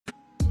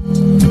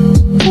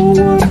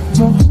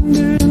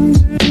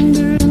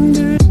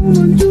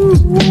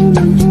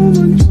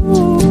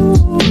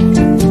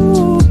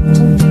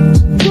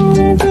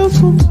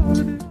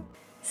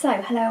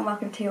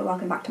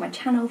welcome back to my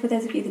channel. For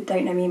those of you that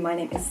don't know me, my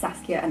name is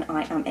Saskia and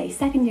I am a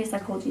second year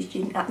psychology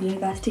student at the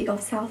University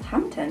of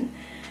Southampton.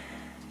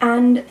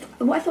 And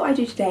what I thought I'd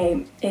do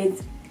today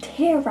is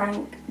tier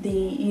rank the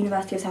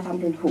University of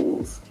Southampton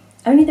halls.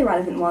 Only the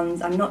relevant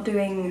ones. I'm not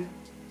doing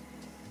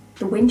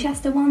the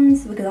Winchester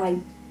ones because I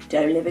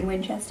don't live in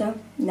Winchester,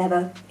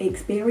 never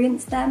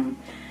experienced them.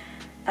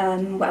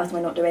 What else am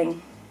I not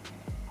doing?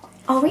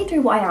 I'll read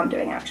through what I am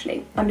doing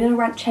actually. I'm going to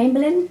rank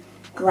Chamberlain,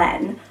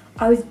 Glen.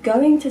 I was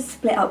going to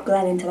split up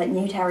Glen into like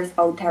New Terrace,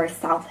 Old Terrace,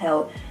 South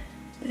Hill,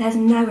 but there's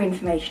no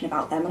information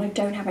about them and I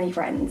don't have any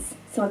friends,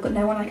 so I've got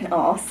no one I can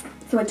ask.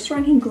 So I'm just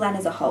ranking Glen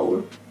as a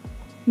whole.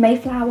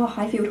 Mayflower,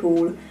 Highfield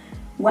Hall,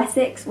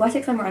 Wessex.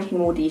 Wessex I'm ranking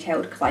more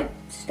detailed because I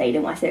stayed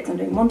in Wessex. I'm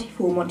doing Monte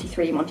 4, Monte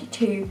 3, Monte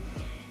 2,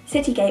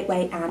 City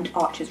Gateway and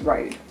Archers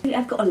Road.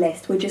 I've got a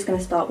list. We're just going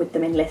to start with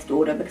them in list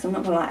order because I'm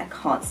not going to lie, I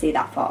can't see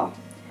that far.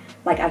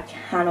 Like, I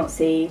cannot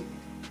see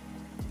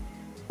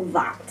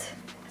that.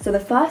 So the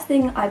first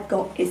thing I've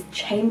got is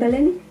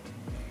Chamberlain.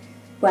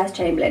 Where's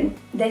Chamberlain?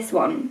 This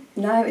one.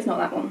 No, it's not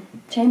that one.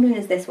 Chamberlain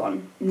is this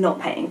one. Not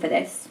paying for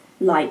this.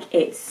 Like,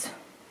 it's...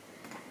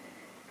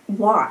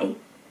 Why?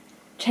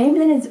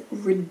 Chamberlain is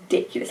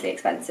ridiculously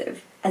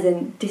expensive. As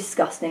in,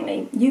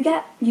 disgustingly. You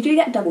do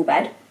get a double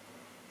bed,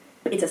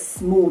 but it's a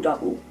small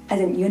double. As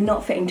in, you're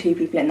not fitting two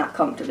people in that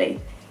comfortably.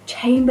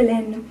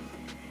 Chamberlain,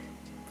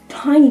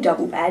 tiny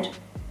double bed.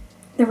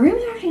 The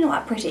rooms are actually not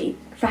that pretty.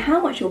 For how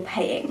much you're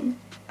paying,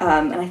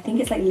 and I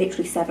think it's like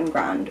literally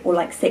 £7 or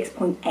like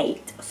 6.8,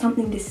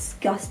 something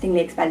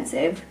disgustingly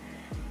expensive.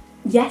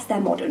 Yes,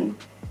 they're modern,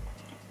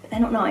 but they're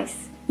not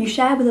nice. You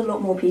share with a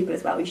lot more people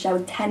as well. You share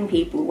with 10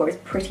 people, whereas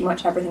pretty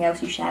much everything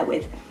else you share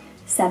with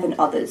 7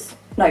 others.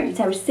 No, you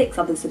share with 6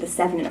 others, so there's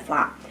 7 in a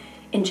flat.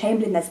 In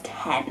Chamberlain, there's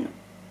 10.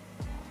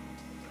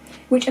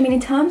 Which, I mean,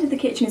 in terms of the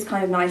kitchen is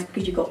kind of nice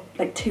because you've got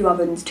like 2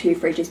 ovens, 2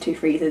 fridges, 2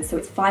 freezers, so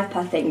it's 5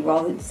 per thing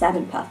rather than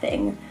 7 per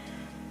thing.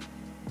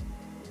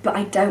 But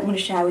I don't want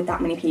to share with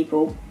that many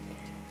people.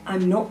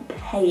 I'm not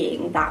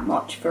paying that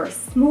much for a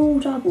small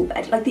double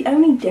bed. Like, the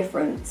only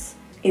difference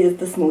is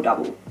the small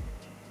double.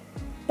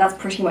 That's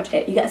pretty much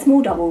it. You get a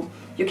small double,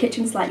 your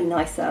kitchen's slightly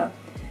nicer,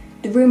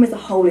 the room as a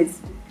whole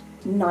is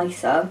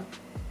nicer.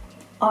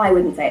 I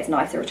wouldn't say it's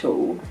nicer at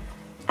all.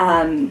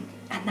 And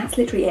that's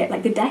literally it.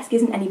 Like, the desk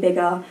isn't any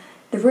bigger.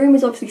 The room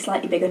is obviously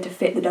slightly bigger to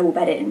fit the double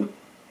bed in.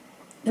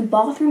 The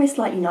bathroom is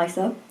slightly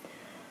nicer,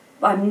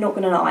 but I'm not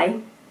gonna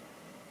lie,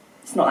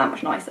 it's not that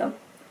much nicer.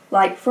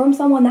 Like, from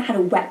someone that had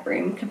a wet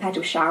room compared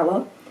to a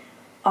shower,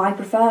 I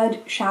preferred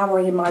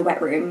showering in my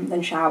wet room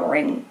than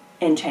showering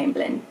in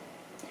Chamberlain.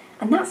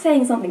 And that's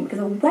saying something because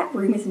a wet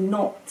room is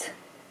not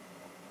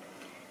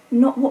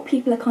what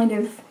people are kind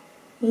of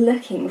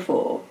looking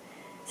for.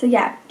 So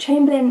yeah,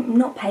 Chamberlain, I'm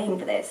not paying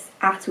for this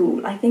at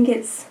all. I think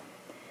it's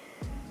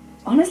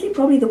honestly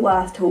probably the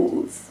worst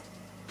halls.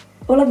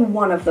 Or like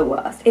one of the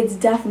worst. It's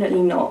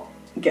definitely not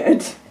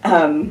good.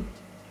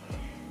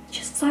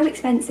 Just so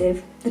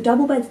expensive. The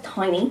double bed's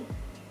tiny.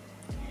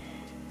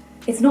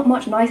 It's not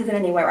much nicer than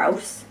anywhere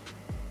else.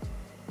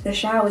 The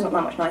shower's not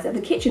that much nicer. The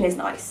kitchen is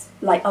nice.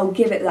 Like, I'll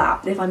give it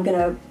that. If I'm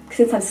gonna,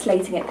 since I'm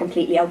slating it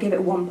completely, I'll give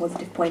it one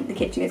positive point. The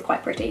kitchen is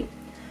quite pretty.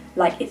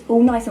 Like, it's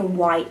all nice and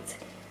white.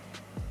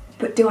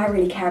 But do I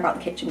really care about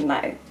the kitchen?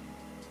 No.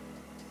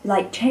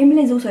 Like,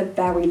 Chamberlain is also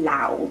very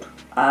loud.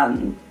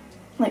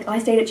 Like, I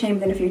stayed at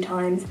Chamberlain a few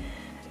times.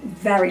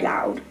 Very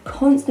loud.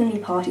 Constantly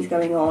parties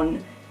going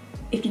on.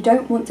 If you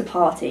don't want to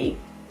party,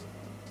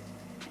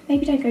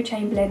 maybe don't go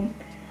Chamberlain.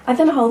 I've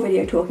done a whole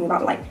video talking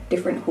about like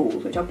different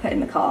halls, which I'll put in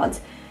the cards,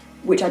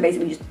 which I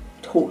basically just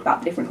talk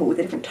about the different halls,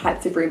 the different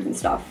types of rooms and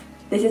stuff.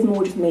 This is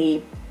more just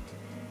me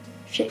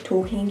shit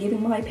talking and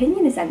giving my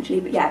opinion essentially,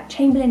 but yeah,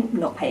 Chamberlain,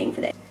 not paying for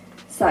this.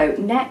 So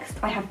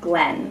next I have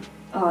Glen.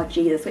 Oh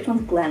Jesus, which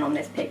one's Glen on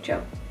this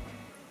picture?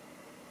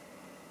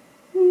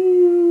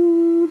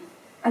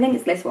 I think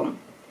it's this one.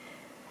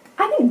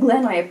 I think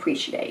Glen I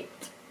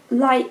appreciate.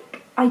 Like,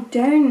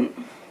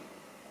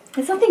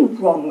 there's nothing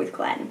wrong with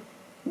Glen.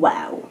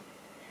 Well,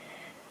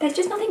 there's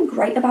just nothing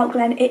great about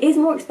Glen. It is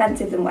more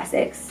expensive than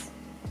Wessex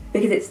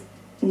because it's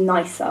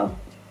nicer,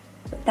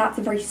 but that's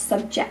a very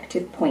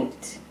subjective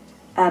point.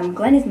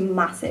 Glen is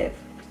massive.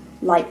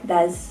 Like,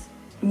 there's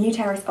New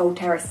Terrace, Old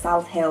Terrace,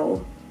 South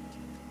Hill,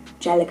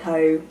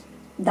 Jellicoe.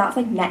 That's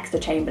like next to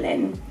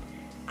Chamberlain,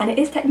 and it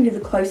is technically the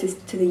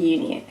closest to the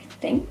uni, I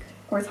think,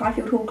 or is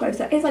Highfield Hall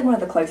closer? It's like one of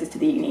the closest to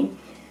the uni,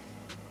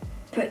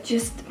 but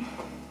just,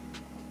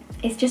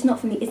 it's just not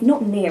for me. It's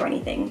not near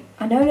anything.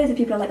 I know loads of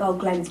people are like, oh,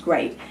 Glen's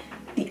great.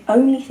 The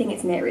only thing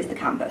it's near is the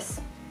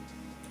campus.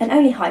 And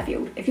only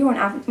Highfield. If you're on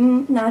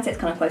Avenue, no, I'd say it's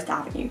kind of close to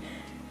Avenue.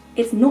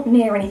 It's not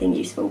near anything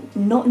useful.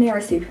 Not near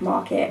a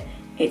supermarket.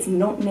 It's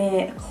not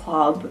near a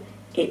club.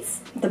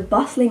 The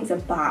bus links are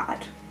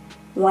bad.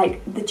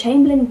 Like, the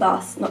Chamberlain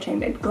bus, not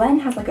Chamberlain, Glen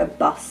has like a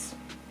bus,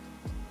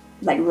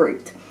 like,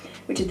 route,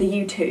 which is the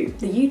U2.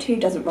 The U2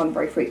 doesn't run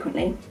very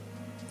frequently.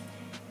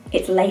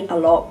 It's late a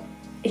lot.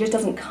 It just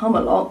doesn't come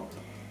a lot.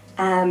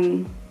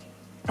 And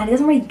it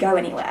doesn't really go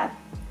anywhere.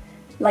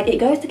 Like, it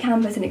goes to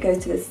campus and it goes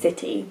to the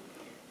city,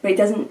 but it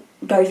doesn't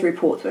go through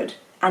Portswood.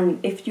 And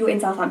if you're in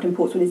Southampton,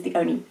 Portswood is the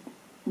only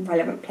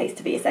relevant place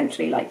to be,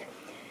 essentially. Like,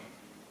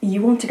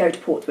 you want to go to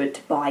Portswood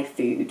to buy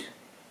food.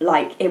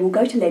 Like, it will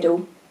go to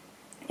Lidl,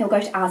 it will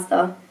go to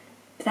Asda,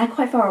 but they're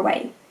quite far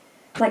away.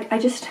 Like,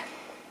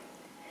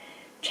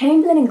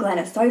 Chamberlain and Glen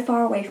are so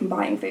far away from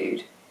buying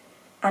food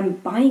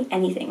and buying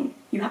anything.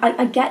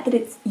 I get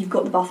that you've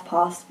got the bus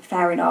pass,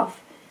 fair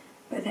enough,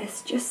 but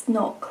it's just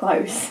not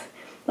close.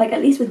 Like,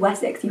 at least with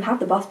Wessex, you have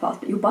the bus pass,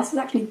 but your bus is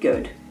actually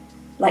good.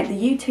 Like, the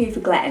U2 for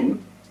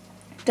Glen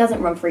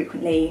doesn't run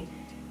frequently.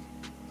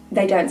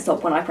 They don't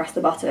stop when I press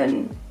the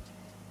button.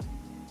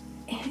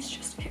 It's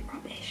just a bit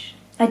rubbish.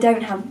 I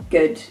don't have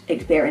good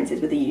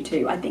experiences with the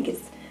U2. I think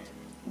it's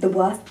the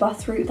worst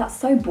bus route. That's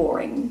so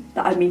boring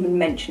that I'm even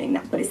mentioning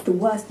that, but it's the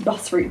worst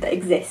bus route that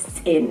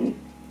exists in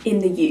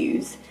the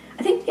U's.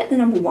 I think you get the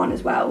number 1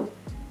 as well.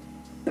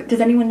 But does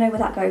anyone know where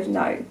that goes?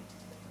 No.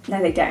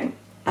 No, they don't.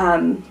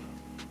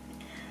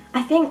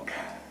 I think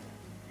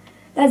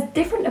there's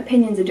different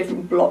opinions of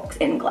different blocks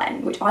in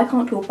Glen, which I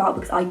can't talk about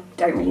because I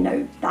don't really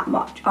know that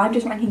much. I'm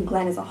just ranking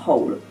Glen as a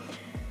whole.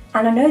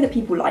 And I know that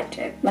people liked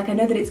it. Like, I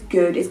know that it's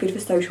good for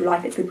social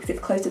life, it's good because it's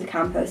close to the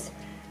campus.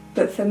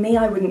 But for me,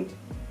 I wouldn't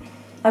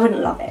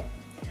love it.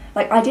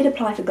 Like, I did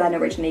apply for Glen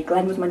originally.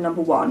 Glen was my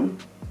number 1.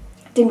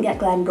 Didn't get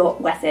Glen, got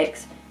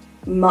Wessex.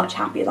 Much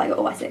happier that I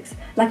got Wessex.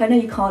 Like, I know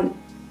you can't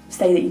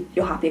say that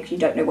you're happy because you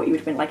don't know what you would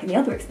have been like in the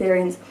other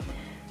experience,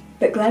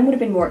 but Glen would have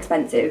been more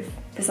expensive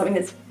for something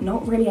that's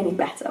not really any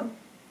better.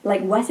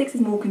 Like, Wessex is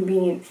more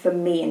convenient for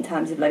me in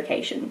terms of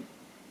location,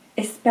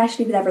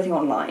 especially with everything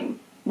online.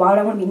 Why would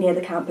I want to be near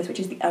the campus, which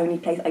is the only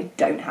place I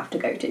don't have to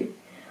go to?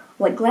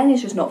 Like, Glen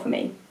is just not for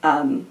me.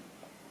 I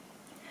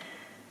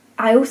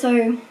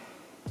also,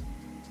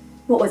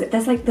 what was it?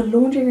 There's like, the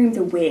laundry rooms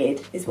are weird,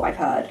 is what I've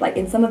heard. Like,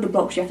 in some of the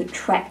blocks you have to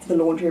trek to the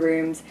laundry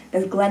rooms.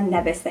 There's Glen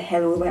Nevis, the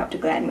hill all the way up to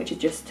Glen, which is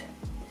just,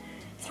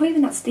 it's not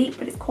even that steep,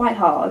 but it's quite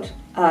hard.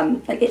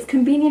 Like, it's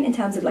convenient in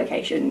terms of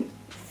location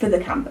for the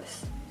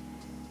campus,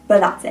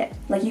 but that's it.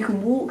 Like, you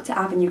can walk to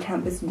Avenue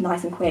campus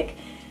nice and quick.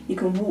 You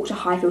can walk to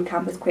Highfield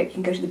campus quick. You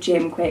can go to the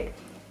gym quick.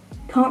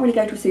 Can't really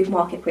go to a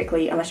supermarket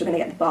quickly unless you're going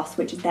to get the bus,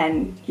 which is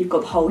then you've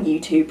got the whole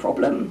U2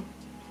 problem.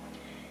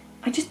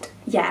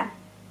 Yeah.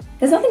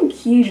 There's nothing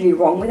hugely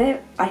wrong with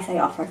it, I say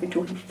after I've been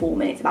talking for 4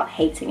 minutes about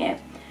hating it,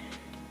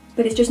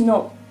 but it's just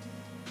not,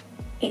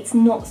 it's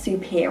not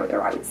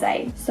superior, I would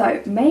say.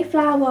 So,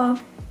 Mayflower,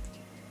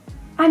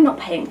 I'm not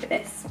paying for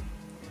this.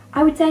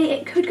 I would say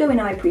it could go in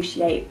I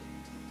Appreciate,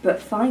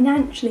 but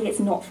financially it's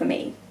not for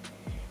me.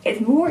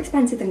 It's more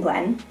expensive than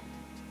Glen.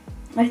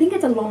 I think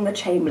it's along the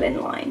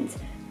Chamberlain lines,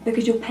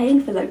 because you're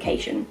paying for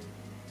location.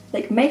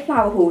 Like,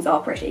 Mayflower halls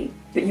are pretty,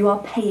 but you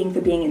are paying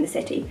for being in the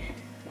city.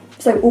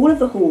 So all of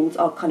the halls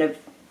are kind of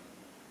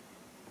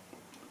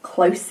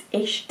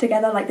close-ish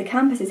together. Like, the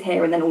campus is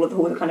here and then all of the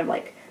halls are kind of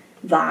like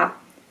that.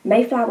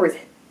 Mayflower is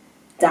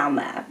down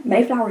there.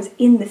 Mayflower is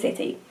in the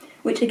city,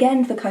 which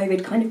again for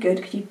COVID kind of good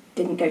because you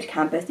didn't go to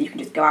campus, you can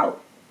just go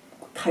out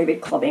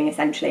COVID clubbing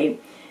essentially.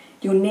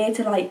 You're near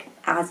to like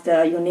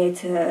Asda, you're near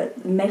to,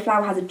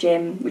 Mayflower has a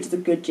gym, which is a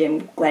good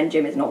gym. Glen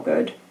gym is not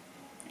good.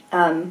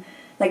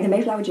 Like, the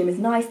Mayflower gym is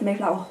nice, the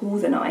Mayflower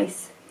halls are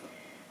nice.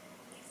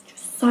 It's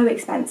just so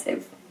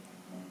expensive.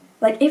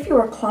 Like, if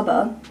you're a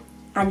clubber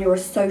and you're a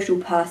social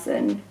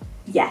person,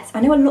 yes.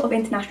 I know a lot of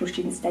international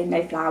students stay in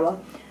Mayflower.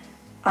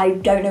 I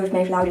don't know if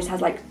Mayflower just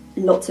has like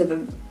lots of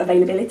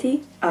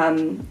availability,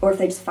 or if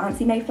they just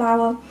fancy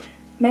Mayflower.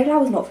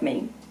 Mayflower's not for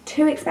me.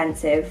 Too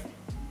expensive.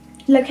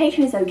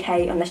 Location is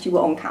okay unless you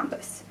were on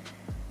campus.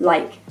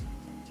 Like,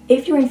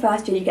 if you're in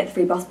first year, you get the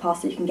free bus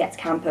pass so you can get to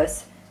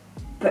campus,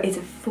 but it's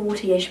a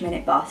 40-ish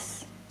minute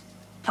bus.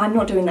 I'm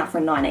not doing that for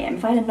a 9 AM.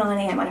 If I had a 9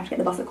 AM, I'd have to get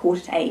the bus at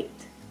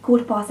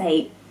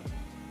 8:15.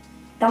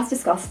 That's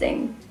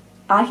disgusting.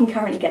 I can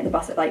currently get the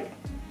bus at like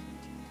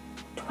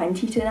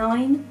 20 to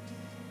 9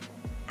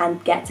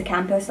 and get to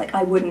campus. Like,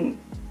 I wouldn't,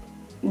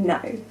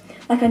 no.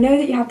 Like, I know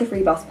that you have the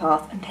free bus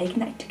pass, I'm taking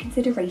that into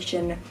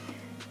consideration,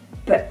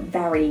 but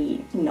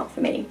very not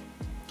for me.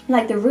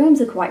 Like, the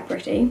rooms are quite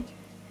pretty,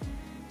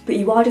 but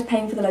you are just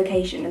paying for the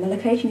location, and the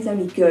location is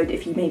only good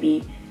if you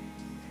maybe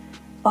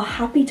are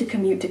happy to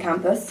commute to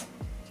campus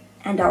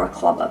and are a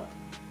clubber.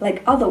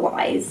 Like,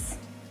 otherwise,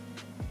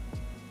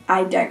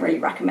 I don't really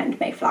recommend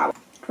Mayflower.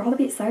 I'd rather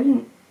be at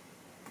Solent.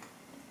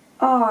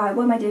 Oh,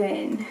 what am I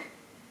doing?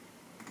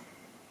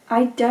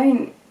 I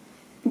don't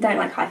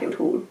like Highfield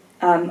Hall.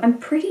 I'm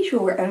pretty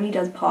sure it only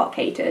does part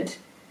catered,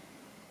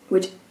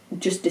 which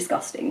just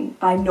disgusting.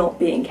 I'm not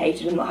being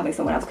catered, I'm not having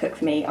someone else cook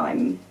for me.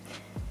 I'm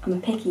a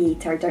picky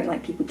eater, I don't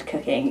like people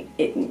cooking.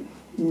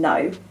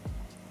 No.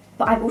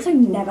 But I've also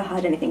never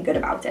heard anything good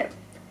about it.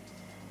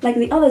 Like,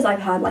 the others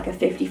I've heard like a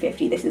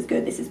 50-50, this is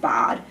good, this is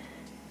bad.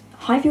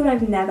 Highfield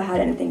I've never heard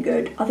anything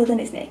good other than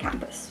it's near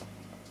campus.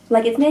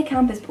 Like, it's near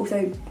campus, but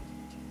also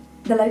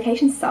the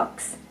location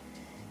sucks.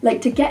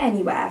 Like, to get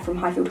anywhere from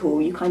Highfield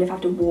Hall, you kind of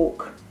have to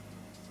walk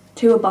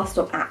to a bus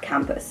stop at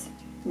campus,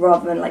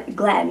 rather than like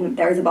Glen,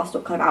 there is a bus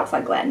stop kind of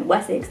outside Glen.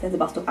 Wessex, there's a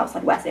bus stop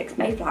outside Wessex.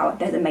 Mayflower,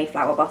 there's a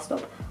Mayflower bus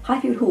stop.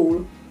 Highfield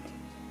Hall,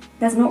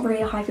 There's not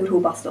really a Highfield Hall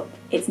bus stop.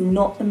 It's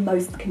not the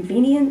most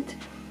convenient.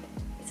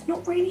 It's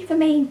not really for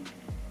me.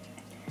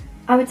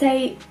 I would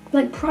say,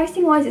 like,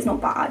 pricing wise it's not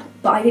bad,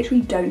 but I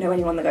literally don't know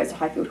anyone that goes to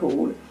Highfield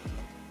Hall.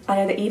 I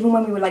know that even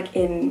when we were like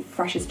in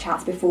freshers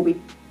chats before we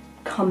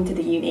come to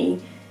the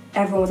uni,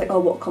 everyone was like, oh,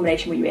 what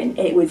accommodation were you in?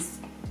 It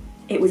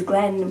was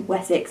Glen,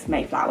 Wessex,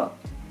 Mayflower.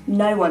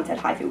 No one said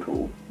Highfield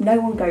Hall. No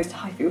one goes to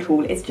Highfield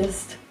Hall. It's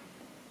just,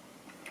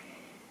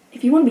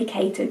 if you want to be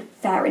catered,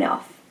 fair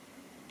enough.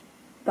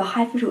 But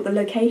Highfield Hall, the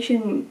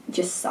location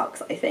just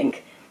sucks, I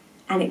think.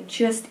 And it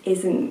just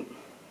isn't,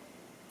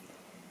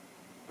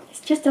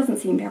 it just doesn't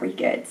seem very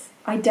good.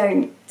 I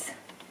don't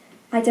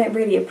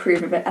really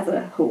approve of it as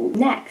a hall.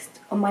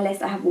 Next on my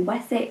list I have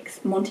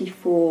Wessex, Monte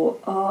 4.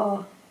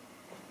 Oh,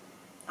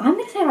 I'm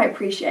going to say I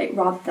appreciate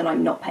rather than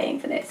I'm not paying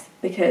for this,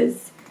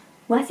 because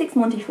Wessex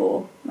Monte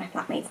 4, my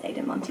flatmate stayed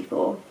in Monte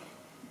 4,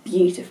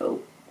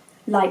 beautiful.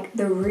 Like,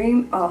 the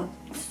rooms are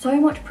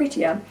so much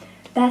prettier.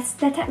 They're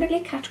technically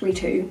a category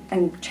 2,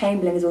 and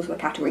Chamberlain is also a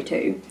category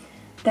 2.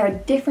 They're a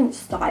different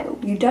style.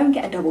 You don't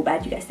get a double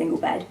bed, you get a single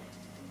bed.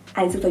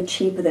 And it's also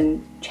cheaper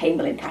than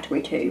Chamberlain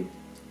category 2,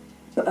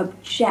 but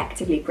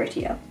objectively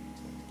prettier.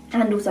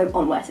 And also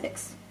on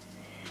Wessex.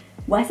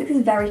 Wessex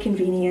is very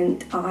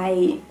convenient.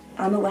 I'm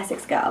a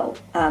Wessex girl.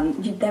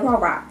 There are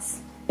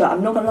rats, but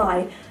I'm not gonna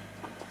lie,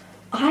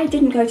 I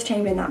didn't go to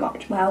Chamberlain that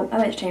much. Well, I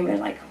went to Chamberlain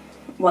like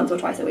once or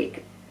twice a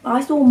week.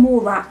 I saw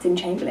more rats in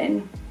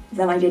Chamberlain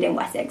than I did in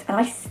Wessex, and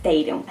I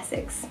stayed in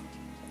Wessex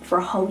for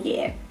a whole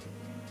year.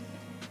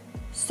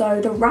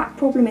 So the rat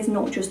problem is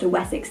not just a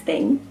Wessex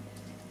thing.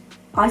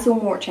 I saw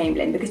more at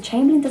Chamberlain because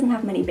Chamberlain doesn't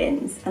have many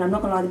bins, and I'm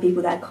not gonna lie, the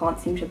people there can't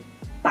seem to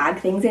bag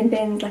things in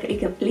bins. Like,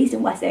 at least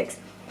in Wessex,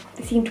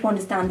 they seem to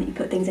understand that you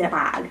put things in a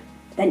bag,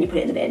 then you put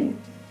it in the bin.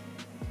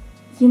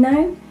 You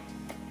know?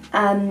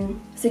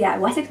 So yeah,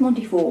 Wessex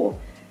Monte 4,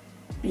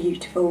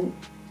 beautiful.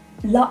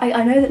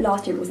 I know that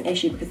last year it was an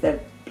issue because the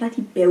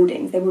bloody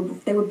buildings, they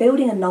were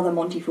building another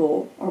Monte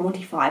 4 or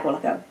Monte 5, or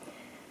like the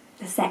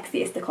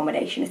sexiest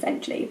accommodation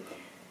essentially.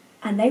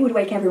 And they would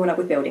wake everyone up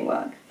with building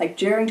work. Like,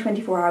 during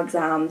 24-hour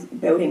exams,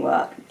 building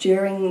work.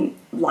 During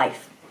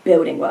life,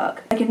 building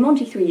work. Like, in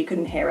Monte 3 you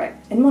couldn't hear it.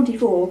 In Monte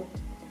 4,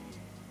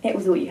 it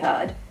was all you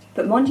heard.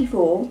 But Monte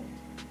 4,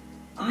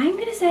 I'm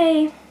gonna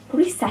say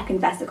probably second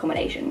best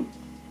accommodation.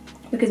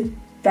 Because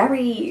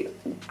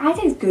I'd say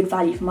it's good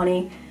value for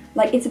money.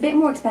 Like, it's a bit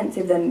more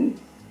expensive than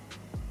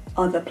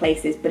other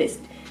places, but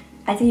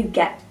I think you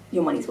get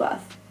your money's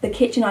worth. The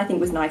kitchen I think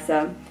was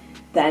nicer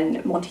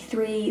than Monte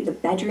 3, the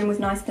bedroom was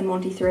nicer than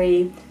Monte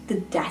 3, the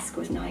desk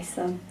was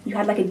nicer. You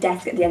had like a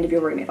desk at the end of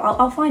your room.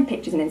 I'll find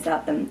pictures and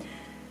insert them.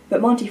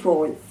 But Monte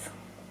 4 was,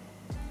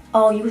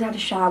 oh, you also had a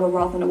shower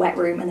rather than a wet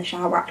room, and the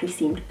shower actually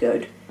seemed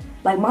good.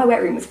 Like, my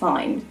wet room was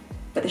fine,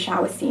 but the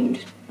shower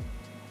seemed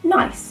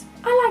nice.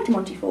 I liked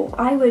Monte 4.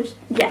 I would,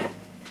 yeah.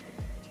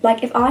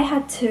 Like, if I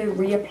had to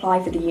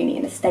reapply for the uni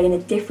and stay in a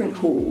different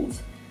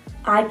halls,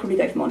 I'd probably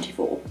go for Monte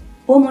 4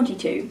 or Monte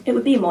 2. It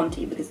would be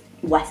Monte because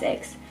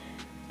Wessex,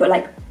 but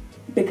like,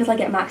 because I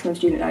get maximum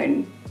student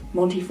loan,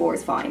 Monte 4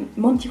 is fine.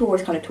 Monte 4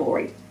 is kind of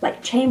Tory.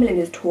 Like, Chamberlain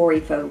is Tory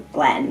for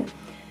Glen,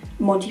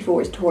 Monte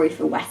 4 is Tory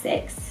for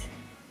Wessex,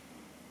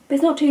 but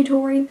it's not too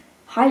Tory.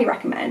 Highly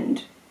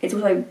recommend. It's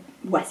also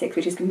Wessex,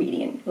 which is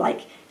convenient.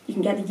 Like, you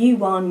can get the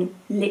U1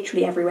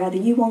 literally everywhere.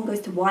 The U1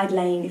 goes to Wide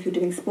Lane if you're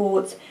doing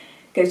sports,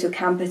 goes to the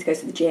campus, goes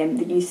to the gym.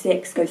 The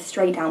U6 goes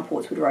straight down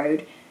Portswood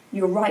Road.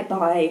 You're right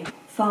by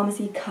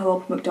pharmacy,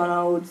 Co-op,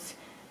 McDonald's.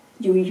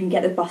 You can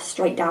get the bus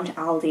straight down to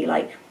Aldi.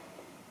 Like,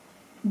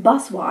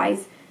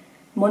 bus-wise,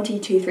 Monte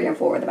 2, 3 and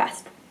 4 are the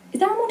best. Is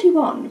there a Monte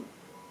 1?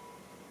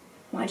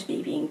 Might just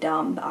be being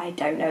dumb, but I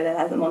don't know that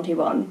there's a Monte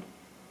 1.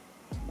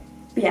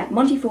 But yeah,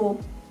 Monte 4,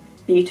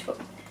 beautiful.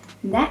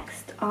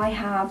 Next, I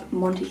have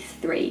Monte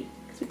 3,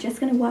 because we're just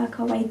going to work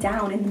our way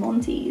down in the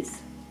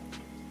Montes.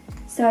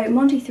 So,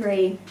 Monte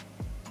 3,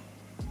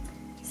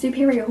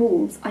 superior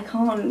halls. I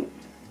can't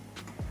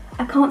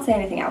say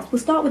anything else. We'll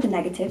start with the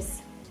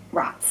negatives.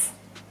 Rats,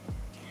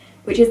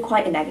 which is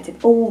quite a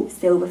negative. All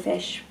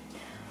silverfish.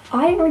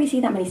 I didn't really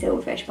see that many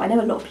silverfish, but I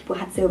know a lot of people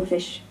had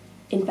silverfish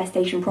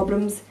infestation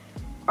problems.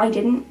 I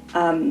didn't,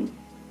 and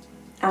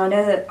I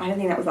know that I don't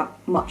think that was that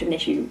much of an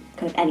issue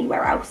kind of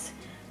anywhere else.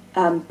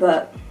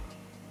 But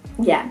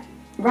yeah,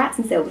 rats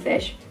and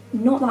silverfish.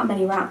 Not that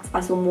many rats.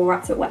 I saw more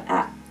rats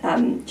at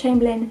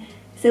Chamberlain.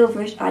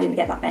 Silverfish, I didn't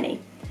get that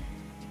many.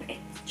 But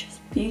it's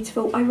just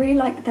beautiful. I really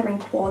like that they're in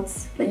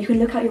quads. Like, you can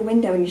look out your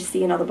window and you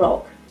see another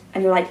block,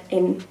 and you're like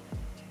in,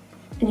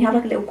 and you have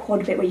like a little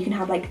quad bit where you can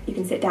have like, you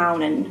can sit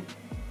down and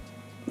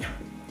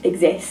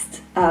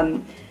exist.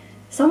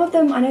 Some of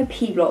them, I know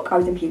P Block, I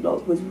was in P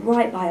Block, was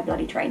right by a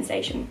bloody train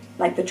station.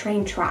 Like, the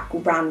train track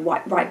ran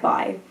right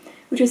by,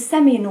 which was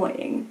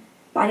semi-annoying,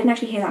 but I didn't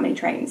actually hear that many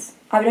trains.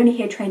 I would only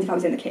hear trains if I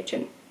was in the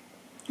kitchen.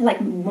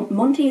 Like,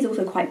 Monte is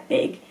also quite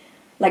big.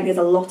 Like, there's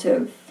a lot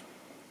of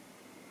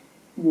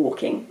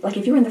walking. Like,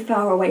 if you're in the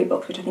far away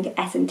box, which I think are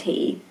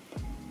S&T,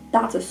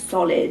 that's a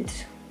solid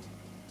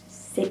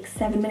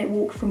 6-7 minute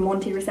walk from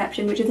Monte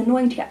reception, which is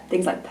annoying to get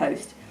things like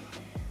post,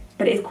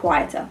 but it is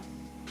quieter.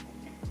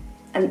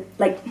 And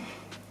like,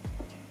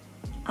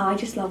 I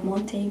just love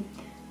Monte.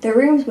 The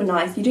rooms were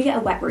nice. You do get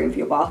a wet room for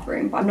your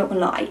bathroom, but I'm not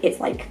gonna lie, it's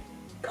like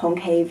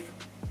concave.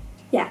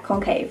 Yeah,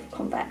 concave,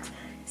 convex.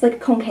 It's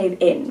like concave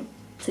in.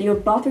 So your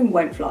bathroom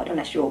won't flood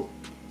unless you're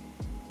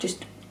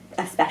just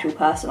a special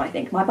person, I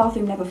think. My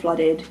bathroom never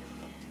flooded.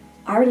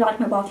 I really liked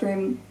my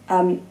bathroom.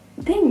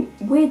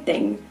 Weird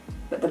thing,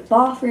 but the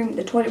bathroom,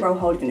 the toilet roll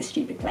holder is in a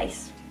stupid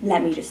place.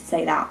 Let me just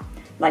say that.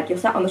 Like, you're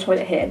sat on the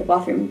toilet here, the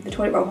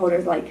toilet roll holder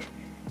is like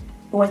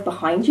always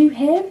behind you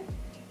here,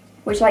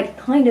 which like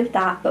kind of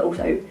that, but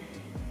also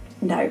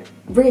no,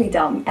 really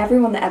dumb.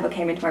 Everyone that ever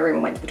came into my room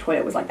and went to the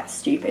toilet was like, that's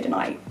stupid, and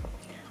I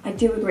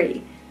do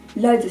agree.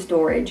 Loads of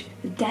storage,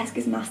 the desk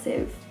is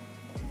massive.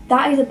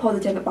 That is a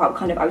positive about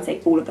kind of, I would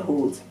say, all of the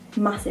halls.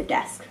 Massive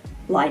desk,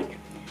 like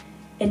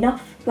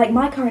enough, like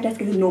my current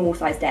desk is a normal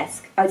size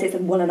desk. I would say it's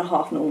like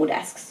 1.5 normal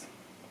desks.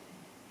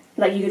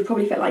 Like you could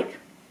probably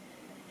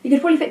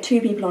fit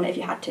 2 people on it if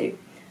you had to.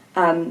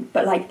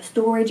 But like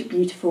storage,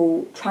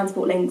 beautiful,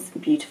 transport links,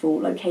 beautiful,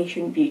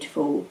 location,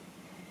 beautiful,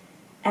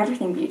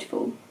 everything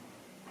beautiful.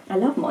 I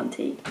love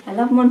Monte. I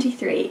love Monte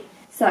 3.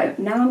 So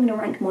now I'm going to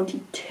rank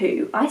Monte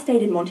 2. I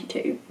stayed in Monte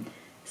 2,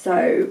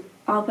 so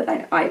I'll put that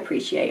in I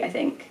appreciate, I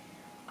think.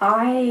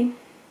 I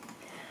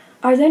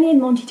was only in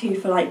Monte 2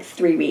 for like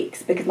 3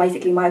 weeks because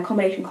basically my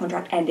accommodation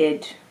contract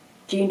ended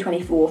June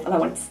 24th and I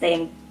wanted to stay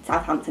in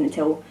Southampton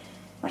until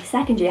my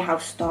second year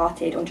house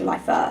started on July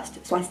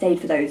 1st. So I stayed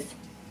for those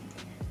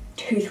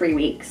 2-3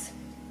 weeks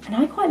and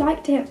I quite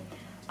liked it.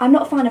 I'm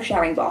not a fan of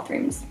sharing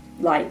bathrooms,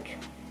 like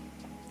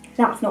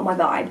that's not my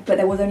vibe, but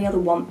there was only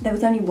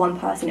one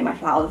person in my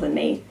flat other than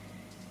me,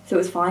 so it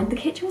was fine. The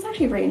kitchen was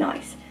actually really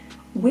nice.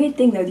 Weird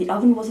thing though, the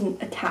oven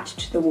wasn't attached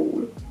to the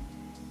wall,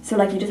 so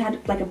like you just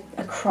had like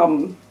a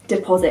crumb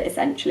deposit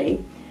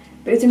essentially,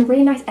 but it was in a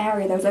really nice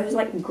area. There was those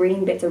like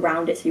green bits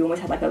around it, so you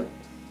almost had like a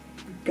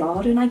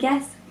garden, I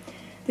guess.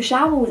 The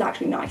shower was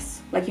actually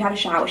nice, like you had a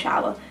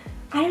shower.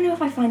 I don't know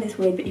if I find this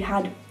weird, but you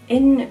had,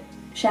 in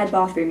shared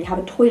bathroom, you have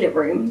a toilet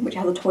room, which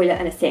has a toilet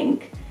and a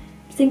sink.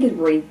 The sink is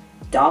really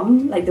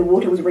dumb, like the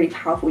water was really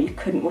powerful, you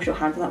couldn't wash your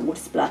hands without water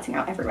splurting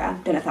out everywhere.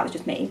 Don't know if that was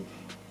just me.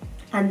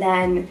 And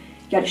then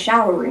you had a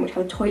shower room, which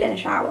had a toilet and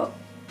a shower.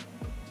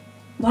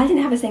 Why didn't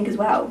it have a sink as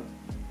well?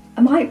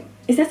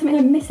 Is there something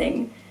I'm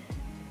missing?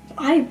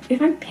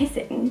 If I'm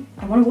pissing,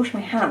 I want to wash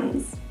my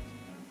hands.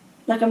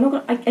 Like I'm not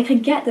gonna, I can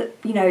get that,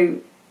 you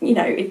know,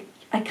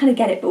 I kind of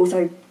get it, but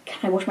also,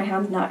 can I wash my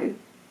hands? No.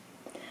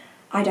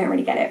 I don't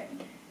really get it.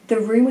 The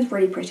room was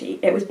really pretty.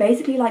 It was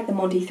basically like the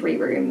Monte 3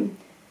 room,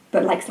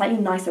 but like slightly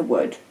nicer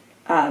wood.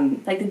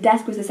 Like the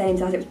desk was the same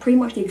size, it was pretty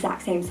much the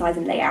exact same size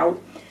and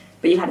layout,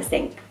 but you had a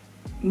sink.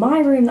 My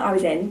room that I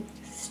was in,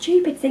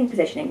 stupid sink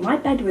positioning. My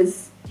bed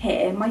was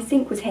here, my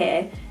sink was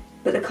here,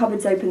 but the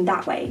cupboards opened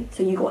that way,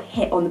 so you got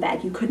hit on the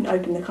bed. You couldn't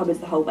open the cupboards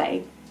the whole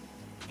way.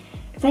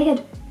 If they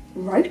had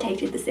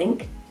rotated the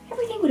sink,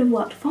 everything would have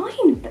worked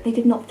fine, but they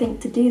did not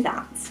think to do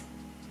that.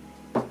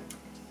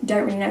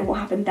 Don't really know what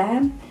happened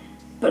there,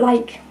 but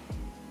like,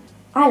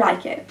 I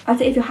like it. I'd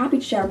say if you're happy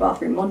to share a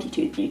bathroom, Monte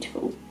 2 is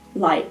beautiful.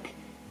 Like,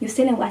 you're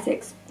still in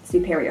Wessex,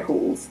 superior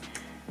halls.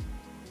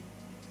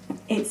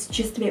 It's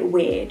just a bit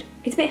weird.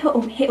 It's a bit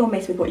hit or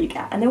miss with what you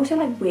get, and they're also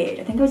like weird.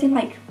 I think it was in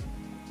like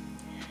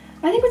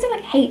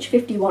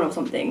H51 or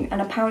something,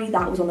 and apparently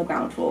that was on the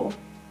ground floor.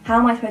 How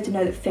am I supposed to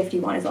know that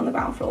 51 is on the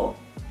ground floor?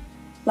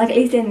 Like at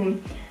least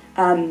in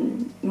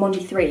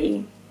Monte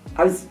 3,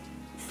 I was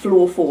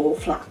floor 4,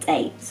 flat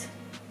 8.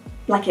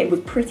 Like it was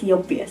pretty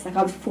obvious, like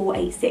I was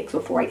 486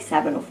 or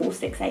 487 or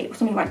 468 or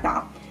something like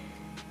that.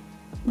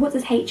 What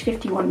does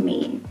H51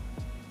 mean?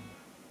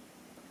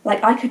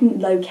 Like I couldn't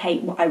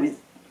locate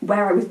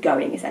where I was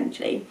going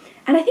essentially.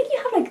 And I think you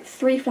have like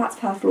 3 flats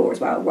per floor as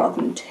well,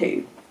 rather than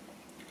 2.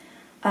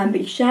 But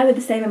you share with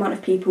the same amount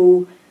of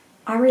people.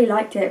 I really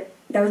liked it.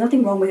 There was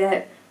nothing wrong with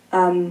it.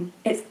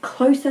 It's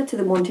closer to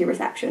the Monte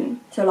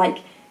reception. So like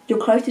you're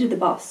closer to the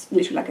bus,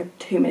 literally like a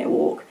 2-minute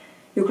walk.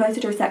 You're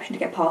closer to reception to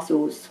get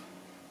parcels.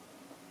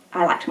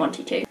 I liked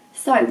Monte 2.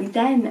 So we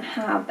then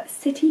have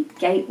City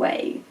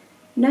Gateway.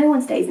 No one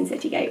stays in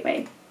City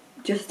Gateway,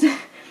 just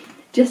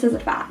as a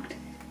fact.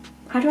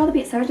 I'd rather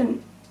be at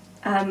Southampton.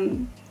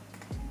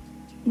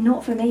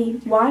 Not for me.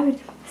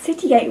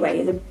 City Gateway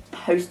is a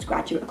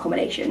postgraduate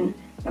accommodation.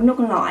 I'm not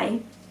gonna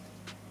lie.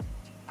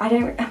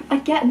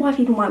 I get why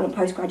people might want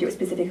postgraduate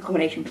specific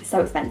accommodation, but it's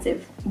so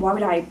expensive. Why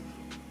would I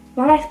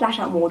splash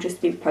out more just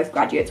to be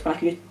postgraduates when I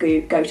could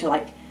just go to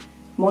like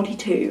Monte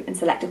 2 and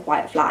select a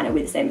quiet flat and it would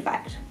be the same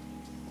effect?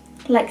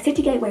 Like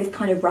City Gateway is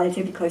kind of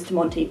relatively close to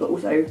Monte, but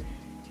also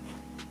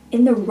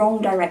in the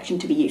wrong direction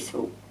to be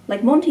useful.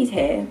 Like Monte's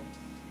here,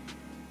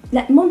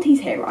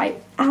 right?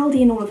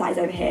 Aldi and all of that is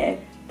over here.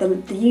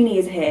 The uni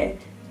is here.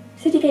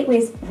 City Gateway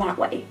is that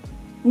way.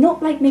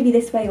 Not like maybe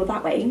this way or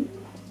that way.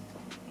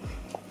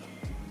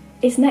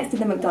 It's next to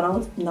the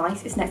McDonald's,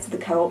 nice. It's next to the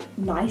Co-op,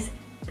 nice.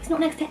 But it's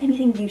not next to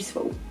anything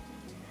useful.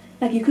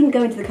 Like you couldn't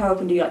go into the Co-op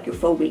and do like your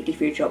full weekly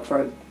food shop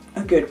for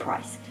a good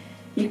price.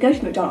 You could go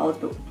to McDonald's,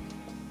 but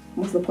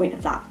what's the point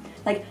of that?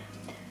 Like,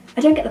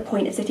 I don't get the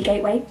point of City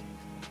Gateway.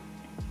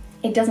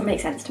 It doesn't make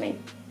sense to me.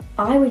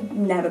 I would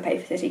never pay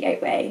for City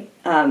Gateway.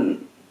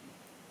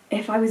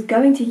 If I was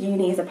going to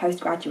uni as a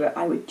postgraduate,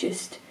 I would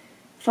just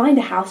find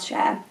a house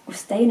share or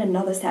stay in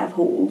another set of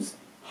halls,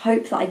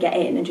 hope that I get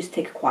in and just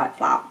take a quiet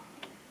flat.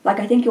 Like,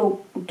 I think you're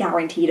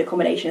guaranteed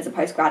accommodation as a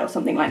postgrad or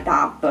something like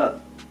that,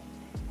 but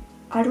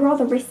I'd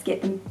rather risk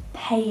it than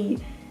pay.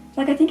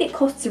 Like, I think it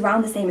costs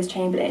around the same as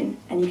Chamberlain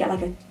and you get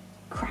like a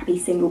crappy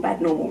single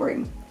bed normal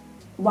room.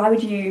 Why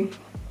would you,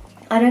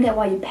 I don't get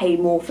why you pay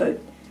more for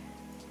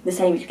the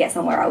same as you get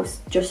somewhere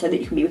else just so that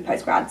you can be with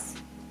postgrads.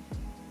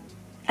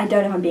 I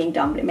don't know if I'm being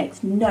dumb, but it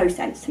makes no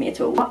sense to me at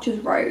all. Archers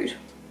Road.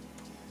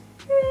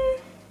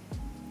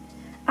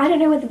 I don't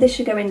know whether this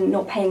should go in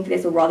not paying for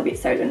this or rather be at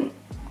Solent.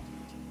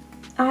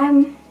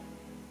 I'm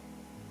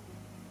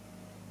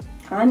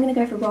gonna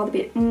go for rather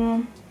be.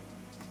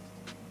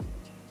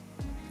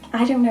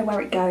 I don't know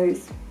where it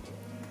goes.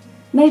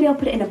 Maybe I'll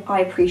put it in a I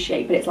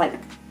appreciate, but it's like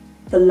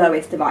the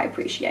lowest of I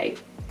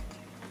appreciate.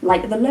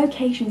 Like, the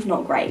location's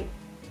not great.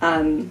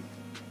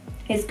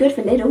 It's good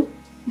for Lidl,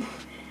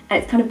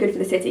 and it's kind of good for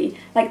the city.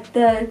 Like,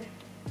 the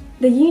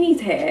uni's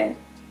here,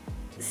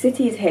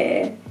 city's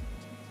here,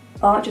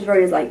 Archers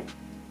Road is like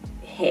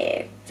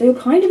here. So you're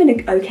kind of in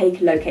an okay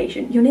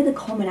location. You're near the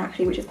Common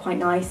actually, which is quite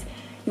nice.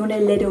 You're near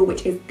Lidl,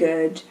 which is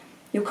good.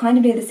 You're kind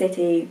of near the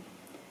city.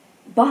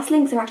 Bus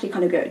links are actually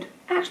kind of good.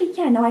 Actually,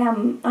 yeah, no,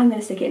 I'm going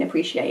to stick it in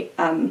appreciate.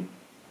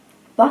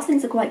 Bus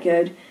links are quite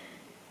good.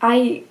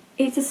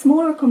 It's a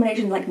smaller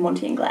accommodation like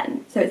Monte and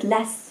Glen, so it's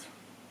less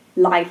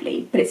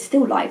lively, but it's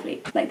still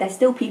lively. Like, there's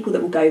still people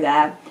that will go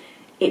there.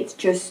 It's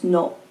just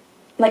not,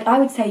 like, I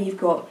would say you've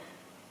got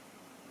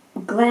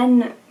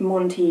Glen,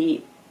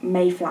 Monte,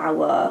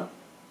 Mayflower,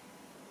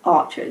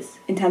 Archers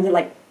in terms of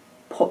like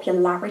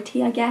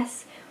popularity, I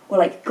guess, or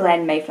like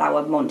Glen,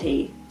 Mayflower,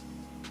 Monte,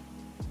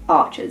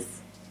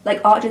 Archers. Like,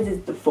 Archers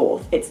is the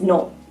fourth. It's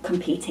not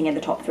competing in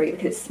the top three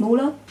because it's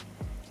smaller,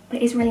 but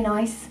it is really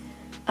nice.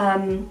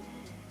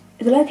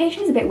 The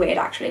location is a bit weird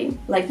actually.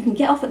 Like, you can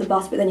get off at the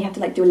bus, but then you have to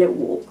like do a little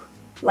walk.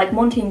 Like,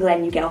 Monte and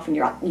Glen, you get off and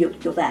you're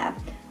there.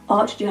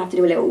 Archers, you have to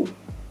do a little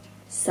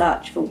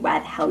search for where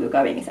the hell you're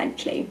going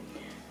essentially.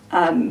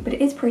 But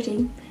it is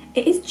pretty.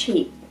 It is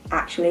cheap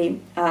actually.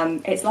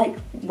 It's like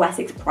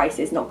Wessex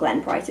prices, not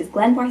Glen prices.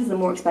 Glen prices are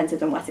more expensive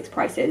than Wessex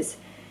prices,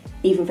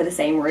 even for the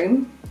same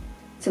room.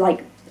 So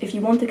like, if you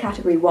want a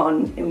category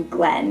 1 in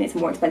Glen, it's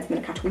more expensive than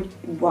a category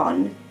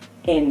 1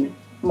 in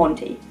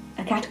Monte.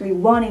 A category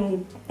 1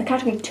 in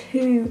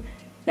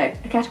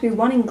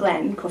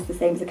Glen costs the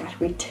same as a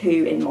category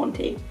 2 in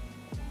Monte,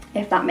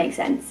 if that makes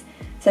sense.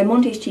 So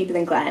Monte is cheaper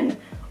than Glen.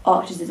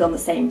 Archers is on the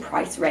same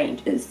price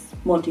range as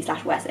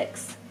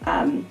Monte/Wessex,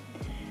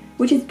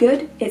 which is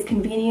good. It's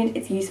convenient,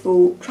 it's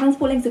useful.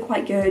 Transport links are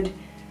quite good.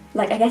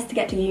 Like, I guess to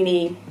get to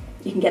uni,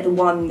 you can get the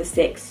 1, the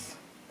 6,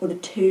 or the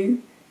 2.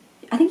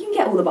 I think you can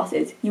get all the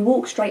buses. You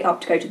walk straight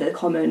up to go to the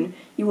Common.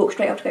 You walk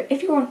straight up to go.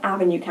 If you're on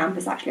Avenue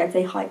campus, actually,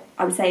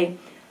 I would say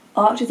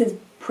Archers is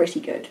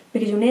pretty good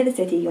because you're near the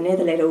city, you're near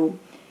the Lidl.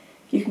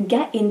 You can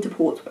get into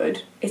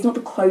Portswood. It's not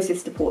the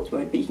closest to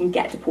Portswood, but you can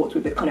get to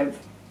Portswood with kind of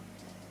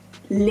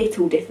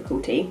little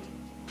difficulty.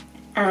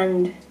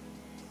 And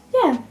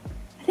yeah,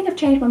 I think I've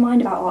changed my mind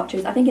about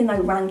Archers. I think in my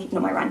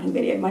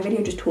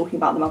video just talking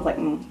about them, I was like,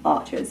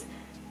 Archers.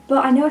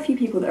 But I know a few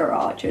people that are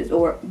Archers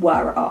or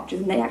were Archers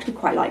and they actually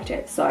quite liked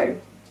it. So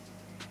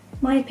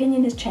my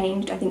opinion has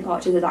changed. I think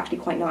Archers is actually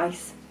quite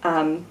nice.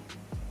 So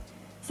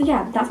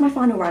yeah, that's my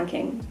final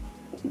ranking.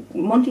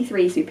 Monte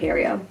 3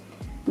 superior.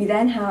 We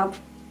then have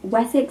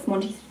Wessex,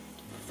 Monte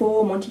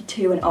 4, Monte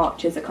 2 and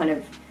Archers are kind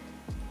of,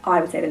 I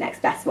would say, the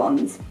next best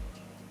ones.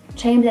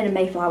 Chamberlain and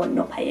Mayflower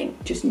not paying,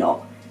 just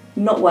not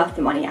worth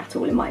the money at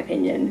all in my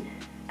opinion.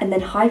 And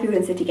then Highfield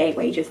and City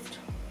Gateway just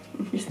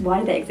why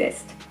do they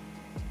exist?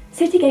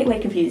 City Gateway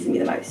confuses me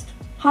the most.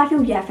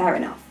 Highfield, yeah, fair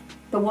enough.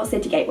 But what's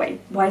City Gateway?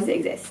 Why does it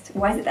exist?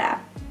 Why is it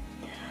there?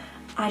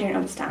 I don't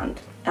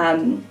understand.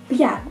 But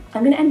yeah,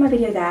 I'm gonna end my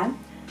video there.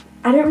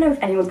 I don't know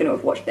if anyone's gonna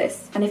have watched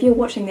this, and if you're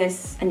watching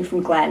this and you're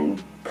from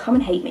Glen, come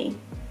and hate me.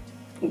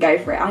 Go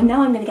for it. I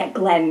know I'm gonna get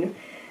Glen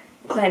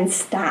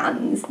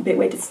stans. A bit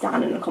weird to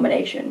stan an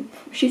accommodation.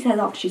 She says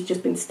after she's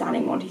just been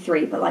stanning Monte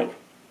 3, but like,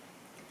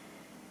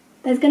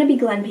 there's gonna be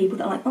Glen people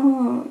that are like,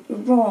 oh, you're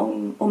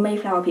wrong, or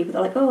Mayflower people that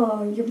are like,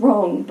 oh, you're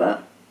wrong,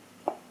 but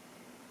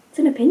it's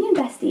an opinion,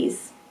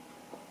 besties.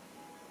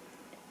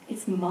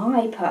 It's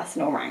my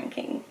personal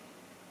ranking.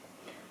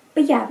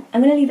 But yeah,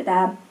 I'm gonna leave it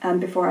there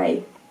before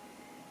I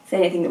say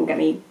anything that will get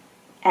me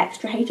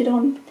extra hated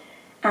on.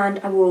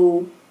 And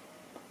will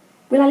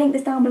I link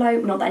this down below?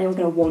 Not that anyone's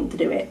gonna want to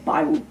do it, but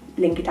I will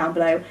link it down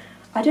below.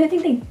 I don't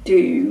think they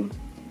do.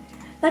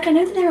 Like, I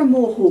know that there are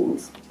more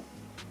halls,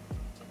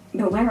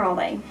 but where are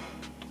they?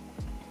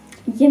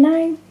 You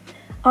know,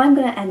 I'm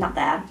gonna end that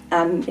there.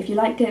 If you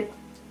liked it,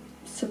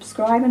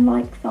 subscribe and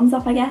like, thumbs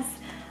up, I guess.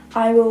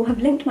 I will have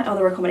linked my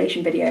other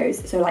accommodation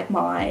videos, so like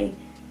my,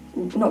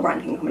 not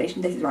ranking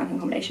accommodation, this is ranking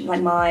accommodation,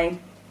 like my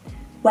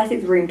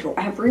Wessex room tour.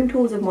 I have room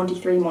tours of Monte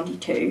 3, Monte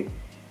 2.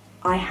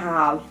 I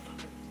have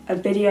a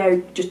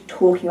video just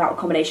talking about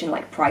accommodation,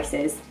 like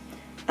prices.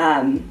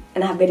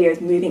 and I have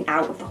videos moving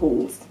out of the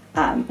halls.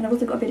 And I've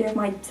also got a video of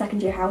my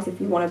second year house if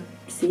you want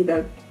to see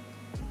the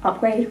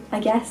upgrade, I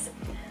guess.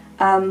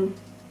 But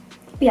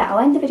yeah, I'll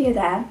end the video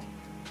there.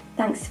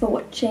 Thanks for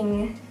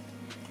watching.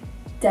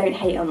 Don't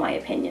hate on my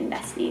opinion,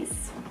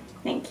 besties.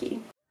 Thank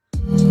you.